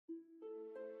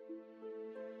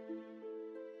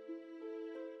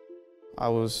I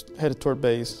was headed toward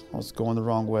base. I was going the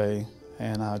wrong way,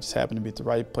 and I just happened to be at the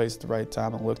right place at the right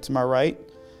time. I looked to my right,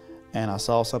 and I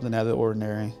saw something out of the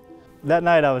ordinary. That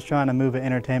night I was trying to move an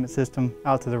entertainment system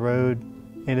out to the road.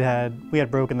 We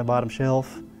had broken the bottom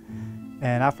shelf,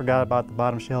 and I forgot about the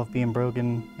bottom shelf being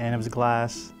broken, and it was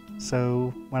glass.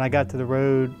 So when I got to the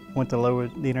road, I went to lower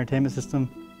the entertainment system,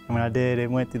 and when I did,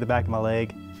 it went through the back of my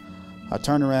leg. I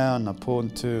turned around and I pulled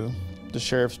into the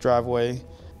sheriff's driveway.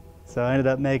 So I ended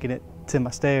up making it to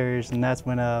my stairs, and that's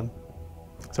when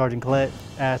Sergeant Collett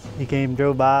asked, he came,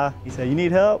 drove by, he said, "You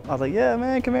need help?" I was like, "Yeah,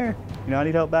 man, come here. You know, I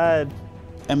need help bad."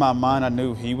 In my mind, I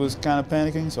knew he was kind of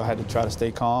panicking, so I had to try to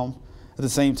stay calm. At the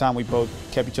same time, we both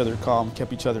kept each other calm,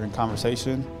 kept each other in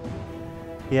conversation.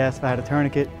 He asked if I had a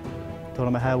tourniquet. Told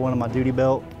him I had one on my duty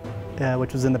belt,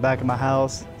 which was in the back of my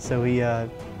house. So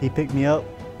he picked me up,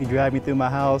 he dragged me through my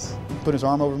house. He put his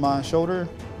arm over my shoulder,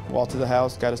 walked to the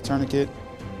house, got his tourniquet,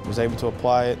 was able to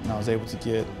apply it, and I was able to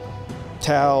get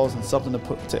towels and something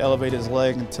to elevate his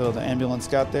leg until the ambulance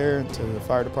got there, until the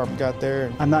fire department got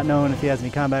there. I'm not knowing if he has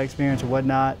any combat experience or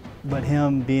whatnot, but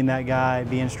him being that guy,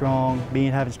 being strong,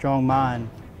 having strong mind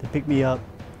to pick me up,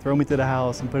 throw me to the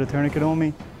house and put a tourniquet on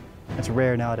me, it's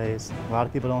rare nowadays. A lot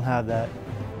of people don't have that.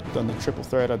 I've done the triple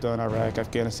threat. I've done Iraq,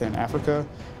 Afghanistan, Africa,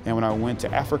 and when I went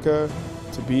to Africa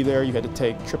to be there, you had to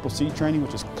take CCC training,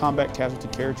 which is combat casualty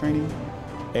care training,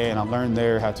 and I learned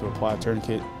there how to apply a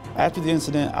tourniquet. After the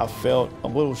incident, I felt a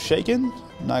little shaken.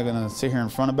 I'm not gonna sit here in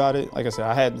front about it. Like I said,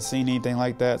 I hadn't seen anything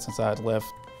like that since I had left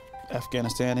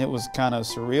Afghanistan. It was kind of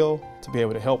surreal to be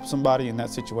able to help somebody in that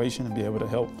situation and be able to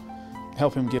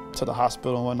help him get to the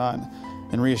hospital and whatnot,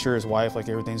 and reassure his wife like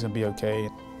everything's gonna be okay.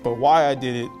 But why I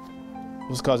did it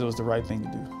was because it was the right thing to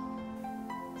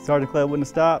do. Sergeant Collett wouldn't have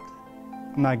stopped,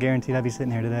 I'm not guaranteed I'd be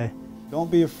sitting here today. Don't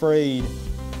be afraid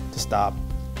to stop.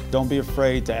 Don't be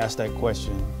afraid to ask that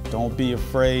question. Don't be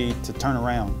afraid to turn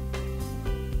around.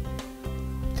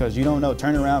 Because you don't know,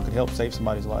 turning around could help save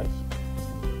somebody's life.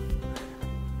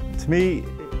 To me,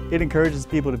 it encourages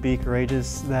people to be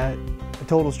courageous that a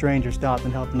total stranger stopped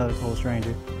and helped another total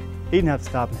stranger. He didn't have to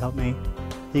stop and help me.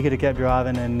 He could have kept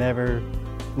driving and never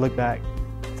looked back.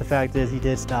 The fact is he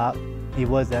did stop. He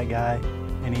was that guy,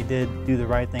 and he did do the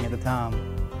right thing at the time.